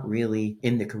that's not really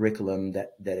in the curriculum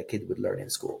that a kid would learn in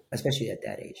school, especially at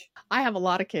that age. I have a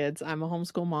lot of kids. I'm a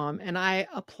homeschool mom, and I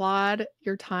applaud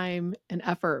your time and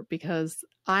effort because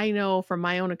I know from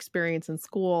my own experience in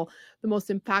school, the most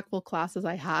impactful classes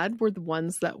I had were the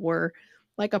ones that were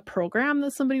like a program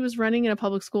that somebody was running in a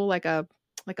public school, like a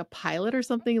pilot or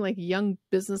something. Like Young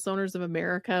Business Owners of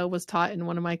America was taught in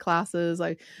one of my classes.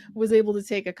 I was able to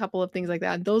take a couple of things like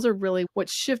that. And those are really what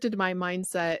shifted my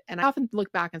mindset. And I often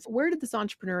look back and say, where did this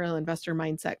entrepreneurial investor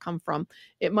mindset come from?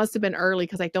 It must have been early,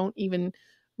 because I don't even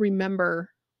remember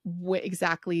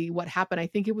exactly what happened. I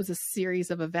think it was a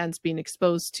series of events, being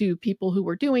exposed to people who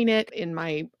were doing it in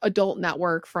my adult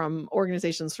network, from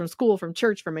organizations, from school, from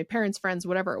church, from my parents' friends,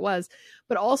 whatever it was.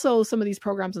 But also some of these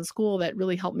programs in school that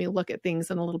really helped me look at things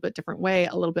in a little bit different way,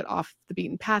 a little bit off the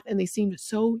beaten path. And they seemed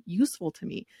so useful to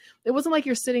me. It wasn't like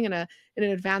you're sitting in an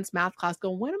advanced math class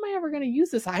going, when am I ever going to use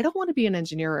this? I don't want to be an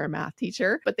engineer or a math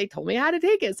teacher, but they told me how to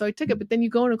take it. So I took it. But then you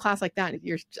go into a class like that,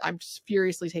 and I'm just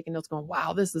furiously taking notes going,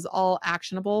 wow, this is all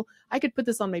actionable. I could put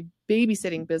this on my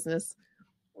babysitting business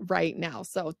right now.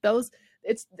 So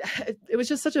it was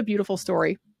just such a beautiful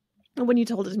story when you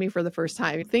told it to me for the first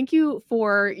time. Thank you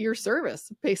for your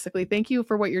service, basically. Thank you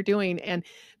for what you're doing. And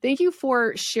thank you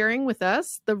for sharing with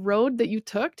us the road that you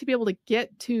took to be able to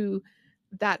get to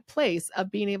that place of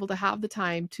being able to have the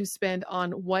time to spend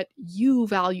on what you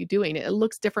value doing. It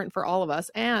looks different for all of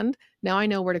us. And now I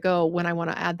know where to go when I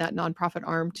want to add that nonprofit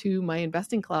arm to my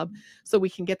investing club, so we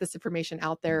can get this information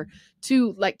out there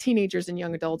to, like, teenagers and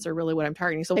young adults are really what I'm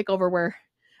targeting. So take over where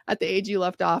at the age you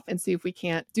left off and see if we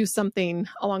can't do something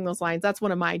along those lines. That's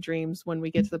one of my dreams when we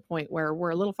get to the point where we're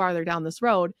a little farther down this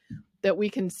road. that we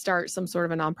can start some sort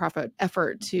of a nonprofit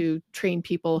effort to train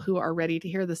people who are ready to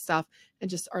hear this stuff and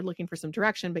just are looking for some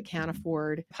direction but can't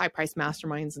afford high price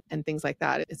masterminds and things like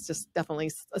that. It's just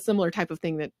definitely a similar type of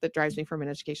thing that drives me from an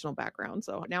educational background.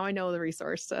 So now I know the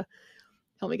resource to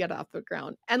help me get off the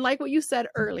ground. And like what you said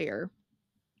earlier,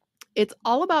 it's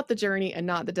all about the journey and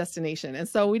not the destination. And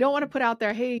so we don't want to put out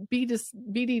there, hey,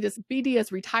 BD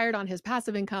is retired on his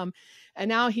passive income and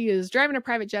now he is driving a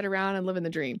private jet around and living the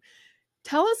dream.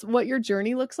 Tell us what your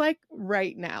journey looks like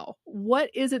right now.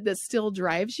 What is it that still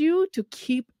drives you to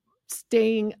keep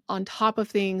staying on top of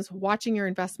things, watching your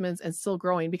investments and still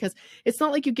growing? Because it's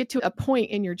not like you get to a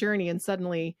point in your journey and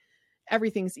suddenly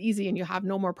everything's easy and you have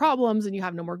no more problems and you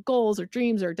have no more goals or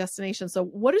dreams or destinations. So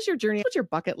what is your journey? What's your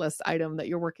bucket list item that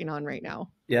you're working on right now?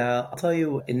 Yeah, I'll tell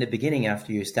you, in the beginning,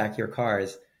 after you stack your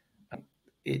cars,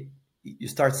 you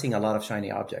start seeing a lot of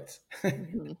shiny objects.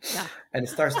 Yeah. And it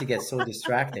starts to get so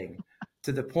distracting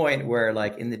to the point where,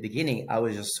 like, in the beginning, I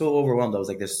was just so overwhelmed. I was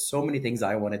like, there's so many things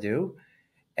I want to do,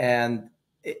 and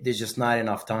there's just not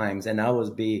enough times. And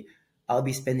I'll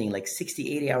be spending like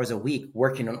 60, 80 hours a week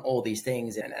working on all these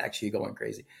things and actually going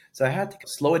crazy. So I had to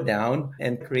slow it down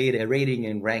and create a rating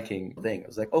and ranking thing. I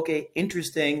was like, okay,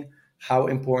 interesting, how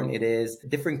important it is,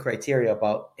 different criteria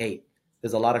about, hey,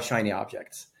 there's a lot of shiny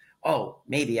objects. Oh,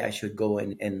 maybe I should go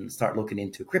and start looking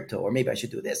into crypto, or maybe I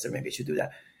should do this, or maybe I should do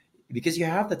that. Because you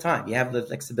have the time, you have the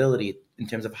flexibility in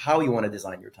terms of how you want to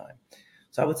design your time.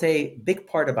 So I would say big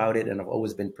part about it, and I've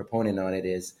always been proponent on it,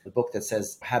 is the book that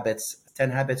says 10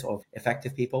 habits of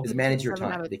effective people, is manage your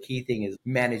time. The key thing is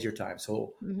manage your time.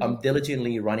 So I'm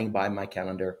diligently running by my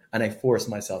calendar, and I force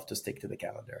myself to stick to the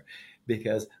calendar,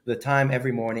 because the time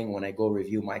every morning when I go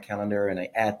review my calendar and I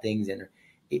add things in,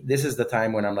 this is the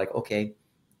time when I'm like, okay,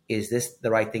 is this the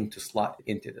right thing to slot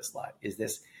into the slot?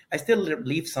 I still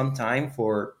leave some time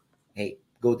for, hey,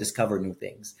 go discover new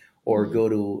things, or go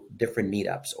to different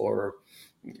meetups, or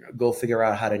go figure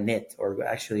out how to knit. Or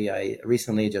actually, I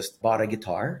recently just bought a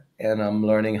guitar and I'm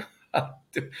learning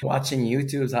watching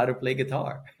YouTube's how to play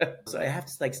guitar. So I have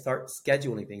to like start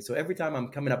scheduling things. So every time I'm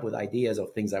coming up with ideas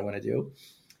of things I want to do,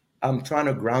 I'm trying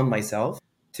to ground myself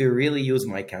to really use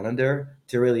my calendar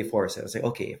to really force it. I say,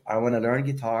 okay, if I want to learn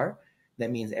guitar,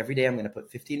 that means every day I'm going to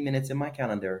put 15 minutes in my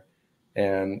calendar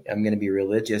and I'm going to be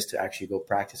religious to actually go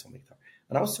practice on the guitar.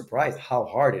 And I was surprised how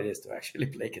hard it is to actually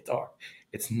play guitar.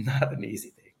 It's not an easy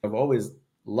thing. I've always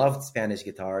loved Spanish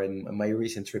guitar, and my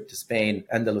recent trip to Spain,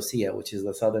 Andalusia, which is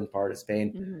the southern part of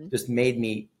Spain, just made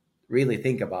me really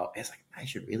think about, it's like, I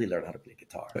should really learn how to play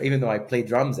guitar. Even though I played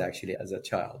drums actually as a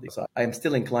child. So I'm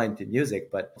still inclined to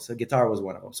music, but so guitar was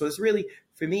one of them. So it's really,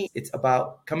 for me, it's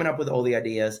about coming up with all the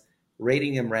ideas,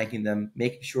 rating them, ranking them,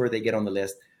 making sure they get on the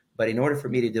list. But in order for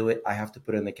me to do it, I have to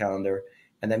put it in the calendar.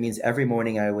 And that means every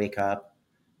morning I wake up,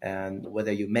 and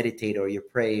whether you meditate or you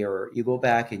pray or you go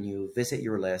back and you visit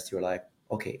your list, you're like,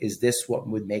 okay, is this what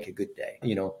would make a good day?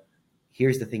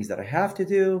 Here's the things that I have to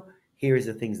do. Here's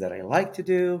the things that I like to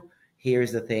do.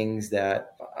 Here's the things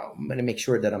that I'm going to make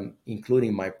sure that I'm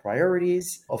including my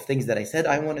priorities of things that I said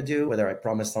I want to do, whether I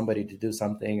promised somebody to do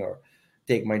something or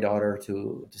take my daughter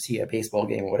to see a baseball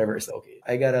game or whatever. So, okay,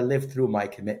 I got to live through my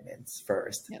commitments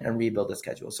first and rebuild the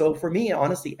schedule. So for me,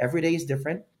 honestly, every day is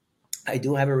different. I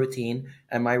do have a routine,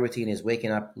 and my routine is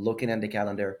waking up, looking at the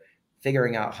calendar,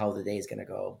 figuring out how the day is going to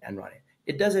go and run it.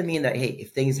 It doesn't mean that, hey,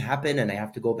 if things happen and I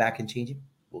have to go back and change it,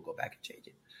 we'll go back and change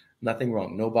it. Nothing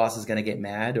wrong. No boss is going to get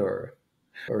mad or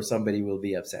somebody will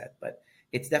be upset. But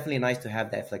it's definitely nice to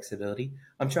have that flexibility.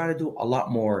 I'm trying to do a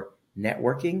lot more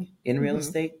networking in real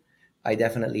estate. I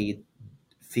definitely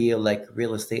feel like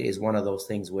real estate is one of those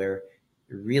things where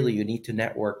really you need to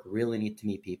network, really need to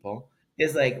meet people.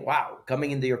 It's like, wow,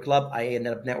 coming into your club, I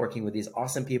ended up networking with these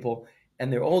awesome people,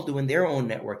 and they're all doing their own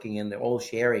networking and they're all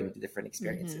sharing different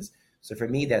experiences. So for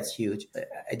me, that's huge.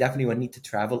 I definitely would need to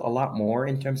travel a lot more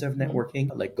in terms of networking,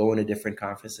 like going to different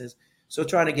conferences. So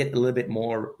trying to get a little bit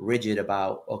more rigid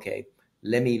about, okay,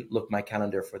 let me look my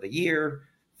calendar for the year,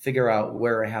 figure out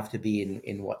where I have to be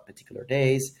in what particular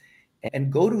days,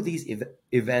 and go to these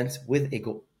events with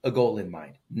a goal in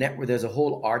mind. There's a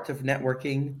whole art of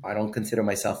networking. I don't consider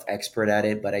myself expert at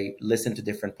it, but I listen to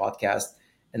different podcasts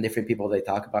and different people that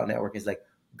talk about networking. It's like,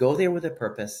 go there with a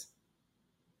purpose,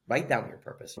 write down your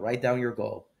purpose, write down your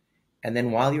goal. And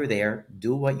then while you're there,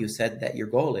 do what you said that your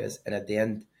goal is. And at the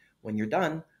end, when you're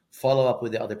done, follow up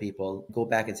with the other people, go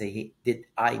back and say, hey, did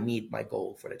I meet my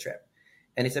goal for the trip?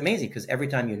 And it's amazing because every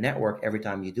time you network, every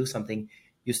time you do something,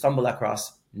 you stumble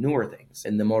across newer things.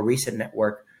 In the more recent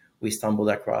network, we stumbled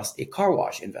across a car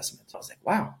wash investment. So I was like,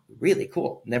 wow, really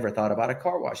cool. Never thought about a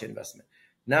car wash investment.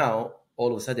 Now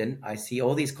all of a sudden I see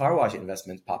all these car wash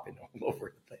investments popping all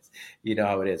over the place. You know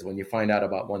how it is. When you find out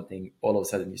about one thing, all of a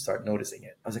sudden you start noticing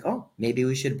it. I was like, oh, maybe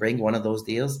we should bring one of those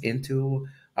deals into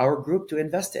our group to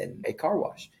invest in a car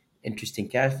wash. Interesting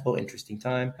cash flow, interesting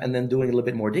time. And then doing a little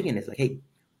bit more digging, it's like, hey,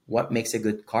 what makes a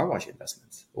good car wash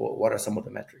investments? What are some of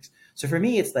the metrics? So for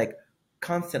me, it's like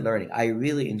constant learning. I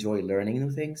really enjoy learning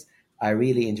new things. I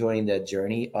really enjoying the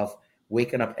journey of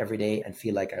waking up every day and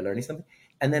feel like I'm learning something.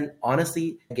 And then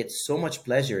honestly, I get so much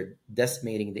pleasure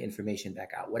decimating the information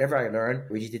back out. Whatever I learn,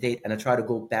 regurgitate, and I try to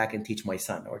go back and teach my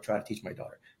son or try to teach my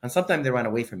daughter. And sometimes they run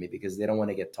away from me because they don't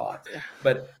want to get taught.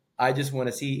 But I just want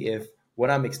to see if what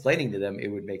I'm explaining to them, it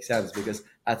would make sense, because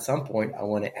at some point I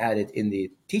want to add it in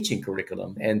the teaching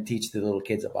curriculum and teach the little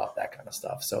kids about that kind of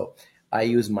stuff. So I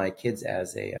use my kids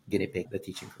as a guinea pig, the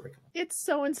teaching curriculum. It's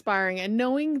so inspiring. And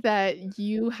knowing that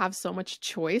you have so much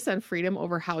choice and freedom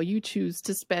over how you choose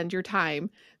to spend your time,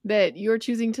 that you're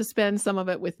choosing to spend some of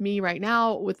it with me right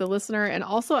now, with the listener, and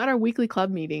also at our weekly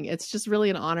club meeting. It's just really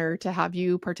an honor to have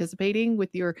you participating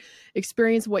with your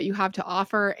experience, what you have to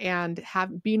offer, and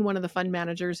have being one of the fund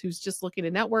managers who's just looking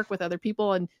to network with other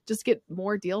people and just get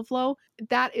more deal flow.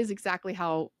 That is exactly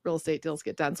how real estate deals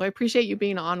get done. So I appreciate you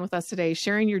being on with us today,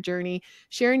 sharing your journey,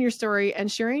 sharing your story,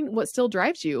 and sharing what still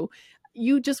drives you.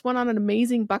 You just went on an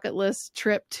amazing bucket list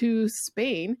trip to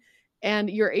Spain, and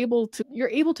you're able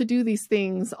to do these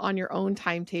things on your own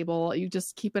timetable. You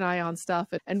just keep an eye on stuff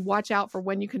and watch out for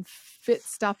when you can fit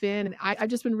stuff in. And I've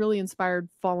just been really inspired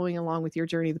following along with your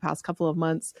journey the past couple of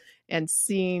months and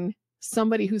seeing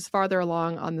somebody who's farther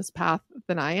along on this path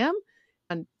than I am,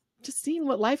 and just seeing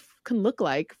what life can look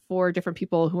like for different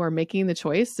people who are making the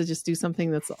choice to just do something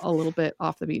that's a little bit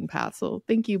off the beaten path. So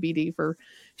thank you, BD, for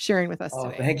sharing with us Oh,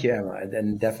 today. thank you, Emma.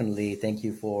 And definitely thank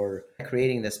you for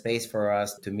creating the space for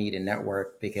us to meet and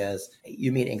network, because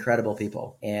you meet incredible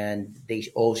people and they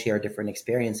all share different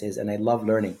experiences. And I love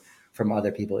learning from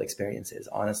other people's experiences,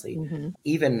 honestly. Mm-hmm.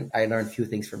 Even I learned a few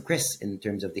things from Chris in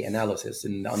terms of the analysis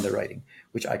and underwriting,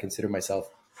 which I consider myself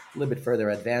a little bit further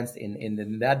advanced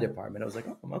in that department. I was like,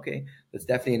 oh, okay, that's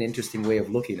definitely an interesting way of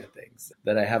looking at things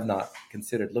that I have not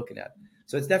considered looking at.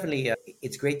 So it's definitely,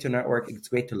 it's great to network. It's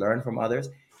great to learn from others.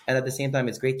 And at the same time,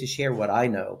 it's great to share what I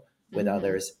know with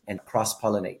others and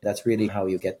cross-pollinate. That's really how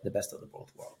you get the best of the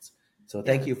both worlds. So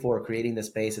thank you for creating the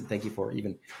space, and thank you for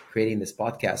even creating this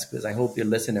podcast, because I hope your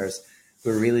listeners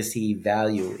will really see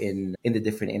value in the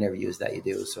different interviews that you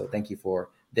do. So thank you for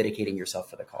dedicating yourself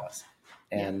for the cause.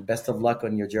 And best of luck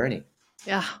on your journey.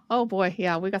 Yeah. Oh boy.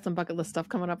 Yeah. We got some bucket list stuff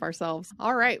coming up ourselves.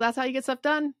 All right. That's how you get stuff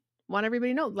done. Want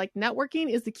everybody to know, like, networking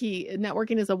is the key.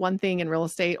 Networking is a one thing in real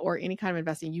estate or any kind of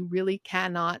investing. You really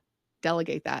cannot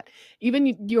delegate that.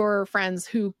 Even your friends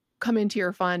who come into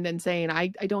your fund and saying, I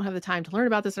don't have the time to learn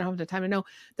about this, I don't have the time to know.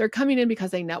 They're coming in because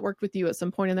they networked with you at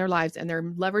some point in their lives, and they're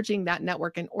leveraging that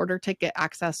network in order to get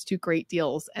access to great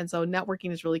deals. And so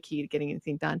networking is really key to getting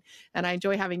anything done. And I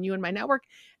enjoy having you in my network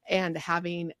and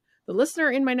having the listener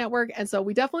in my network. And so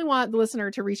we definitely want the listener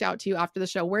to reach out to you after the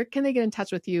show. Where can they get in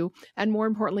touch with you? And more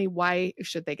importantly, why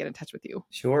should they get in touch with you?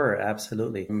 Sure,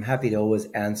 absolutely. I'm happy to always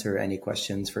answer any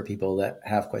questions for people that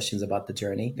have questions about the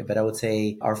journey. But I would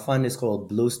say our fund is called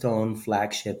Bluestone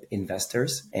Flagship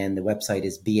Investors, and the website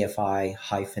is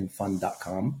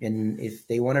bfi-fund.com. And if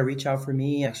they want to reach out for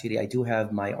me, actually, I do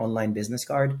have my online business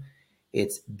card.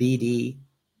 It's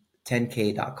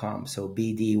bd10k.com. So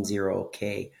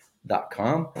bd0k.com.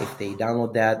 If they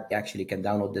download that, they actually can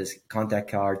download this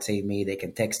contact card, save me, they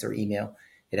can text or email.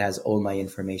 It has all my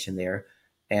information there.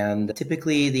 And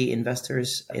typically the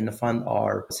investors in the fund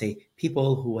are, say,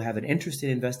 people who have an interest in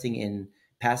investing in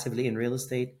passively in real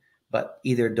estate, but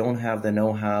either don't have the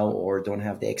know-how or don't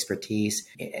have the expertise,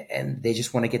 and they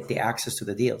just want to get the access to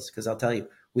the deals. Because I'll tell you,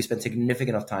 we spend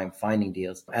significant of time finding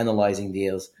deals, analyzing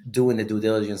deals, doing the due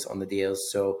diligence on the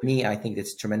deals. So me, I think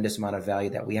it's a tremendous amount of value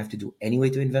that we have to do anyway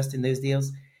to invest in those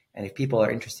deals. And if people are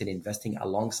interested in investing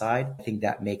alongside, I think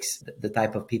that makes the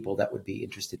type of people that would be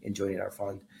interested in joining our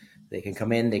fund. They can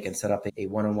come in, they can set up a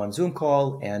one-on-one Zoom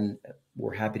call, and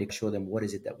we're happy to show them what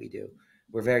is it that we do.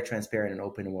 We're very transparent and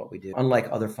open in what we do. Unlike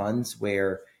other funds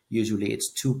where usually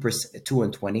it's 2%, 2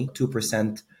 and 20,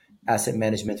 2% asset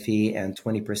management fee and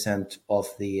 20% of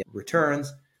the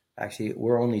returns. Actually,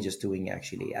 we're only just doing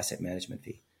actually asset management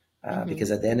fee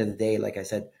because at the end of the day, like I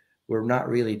said, we're not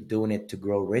really doing it to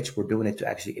grow rich. We're doing it to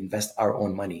actually invest our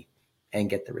own money and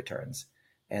get the returns.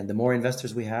 And the more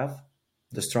investors we have,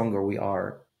 the stronger we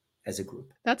are as a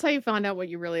group. That's how you find out what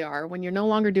you really are. When you're no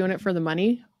longer doing it for the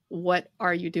money, what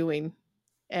are you doing?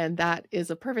 And that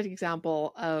is a perfect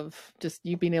example of just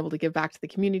you being able to give back to the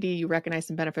community. You recognize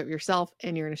some benefit yourself,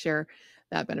 and you're going to share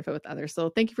that benefit with others. So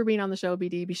thank you for being on the show,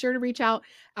 BD. Be sure to reach out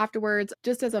afterwards.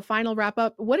 Just as a final wrap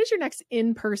up, what is your next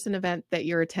in-person event that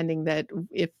you're attending that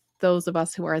if those of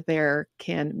us who are there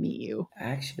can meet you?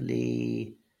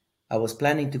 Actually, I was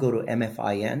planning to go to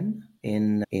MFIN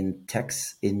in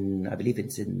Tex, I believe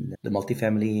it's in the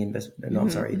multifamily investment. No, I'm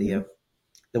sorry, the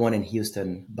one in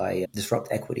Houston by Disrupt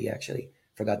Equity. Actually,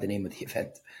 forgot the name of the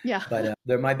event. Yeah, but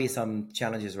there might be some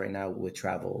challenges right now with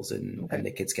travels and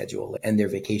the kids' schedule and their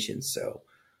vacations.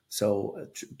 So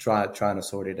trying to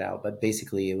sort it out. But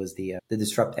basically, it was the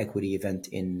Disrupt Equity event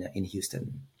in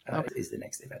Houston is the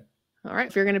next event. All right.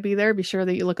 If you're going to be there, be sure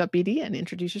that you look up BD and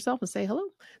introduce yourself and say hello.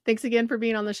 Thanks again for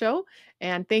being on the show.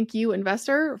 And thank you,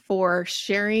 investor, for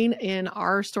sharing in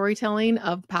our storytelling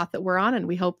of the path that we're on. And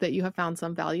we hope that you have found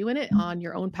some value in it on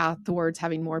your own path towards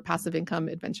having more passive income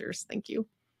adventures. Thank you.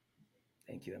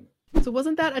 Thank you, Emma. So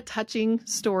wasn't that a touching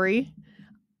story?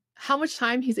 How much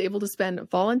time he's able to spend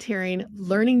volunteering,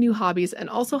 learning new hobbies, and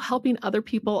also helping other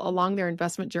people along their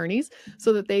investment journeys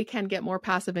so that they can get more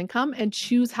passive income and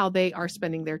choose how they are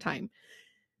spending their time.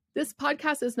 This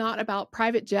podcast is not about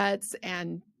private jets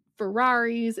and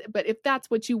Ferraris, but if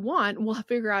that's what you want, we'll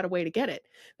figure out a way to get it.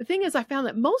 The thing is, I found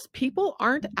that most people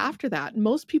aren't after that.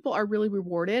 Most people are really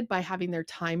rewarded by having their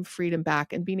time freedom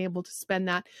back and being able to spend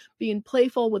that, being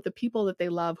playful with the people that they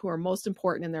love who are most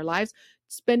important in their lives,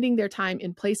 spending their time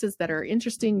in places that are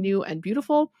interesting, new, and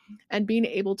beautiful, and being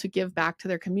able to give back to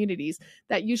their communities.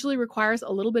 That usually requires a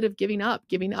little bit of giving up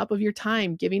of your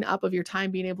time,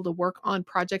 being able to work on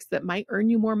projects that might earn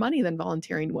you more money than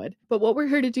volunteering would. But what we're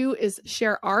here to do is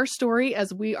share our story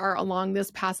as we are along this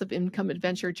passive income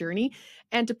adventure journey,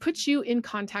 and to put you in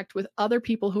contact with other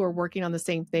people who are working on the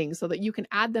same thing so that you can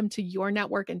add them to your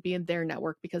network and be in their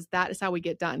network, because that is how we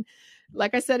get done.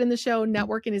 Like I said in the show,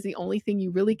 networking is the only thing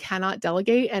you really cannot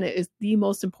delegate, and it is the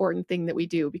most important thing that we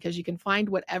do, because you can find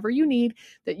whatever you need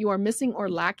that you are missing or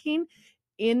lacking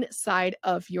inside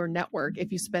of your network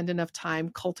if you spend enough time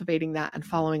cultivating that and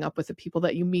following up with the people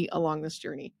that you meet along this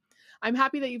journey. I'm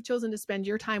happy that you've chosen to spend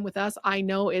your time with us. I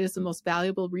know it is the most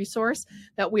valuable resource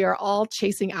that we are all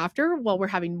chasing after while we're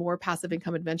having more passive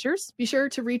income adventures. Be sure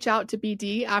to reach out to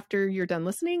BD after you're done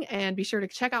listening, and be sure to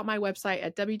check out my website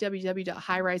at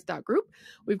www.highrise.group.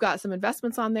 We've got some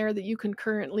investments on there that you can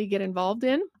currently get involved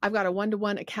in. I've got a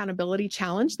one-to-one accountability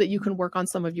challenge that you can work on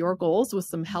some of your goals with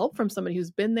some help from somebody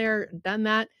who's been there, done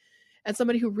that, and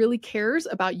somebody who really cares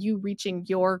about you reaching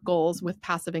your goals with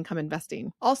passive income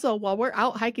investing. Also, while we're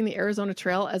out hiking the Arizona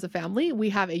Trail as a family, we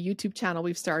have a YouTube channel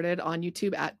we've started on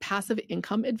YouTube at Passive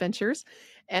Income Adventures,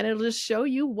 and it'll just show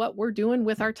you what we're doing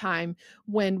with our time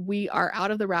when we are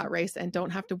out of the rat race and don't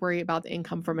have to worry about the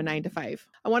income from a 9-to-5.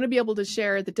 I want to be able to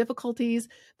share the difficulties,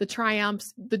 the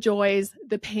triumphs, the joys,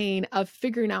 the pain of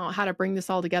figuring out how to bring this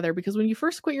all together, because when you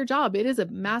first quit your job, it is a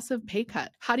massive pay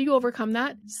cut. How do you overcome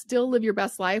that? Still live your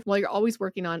best life while you're always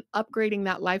working on upgrading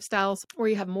that lifestyle where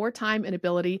you have more time and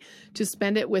ability to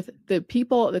spend it with the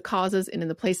people, the causes, and in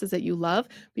the places that you love,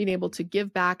 being able to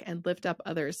give back and lift up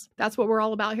others. That's what we're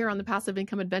all about here on the Passive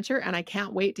Income Adventure, and I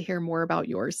can't wait to hear more about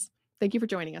yours. Thank you for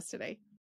joining us today.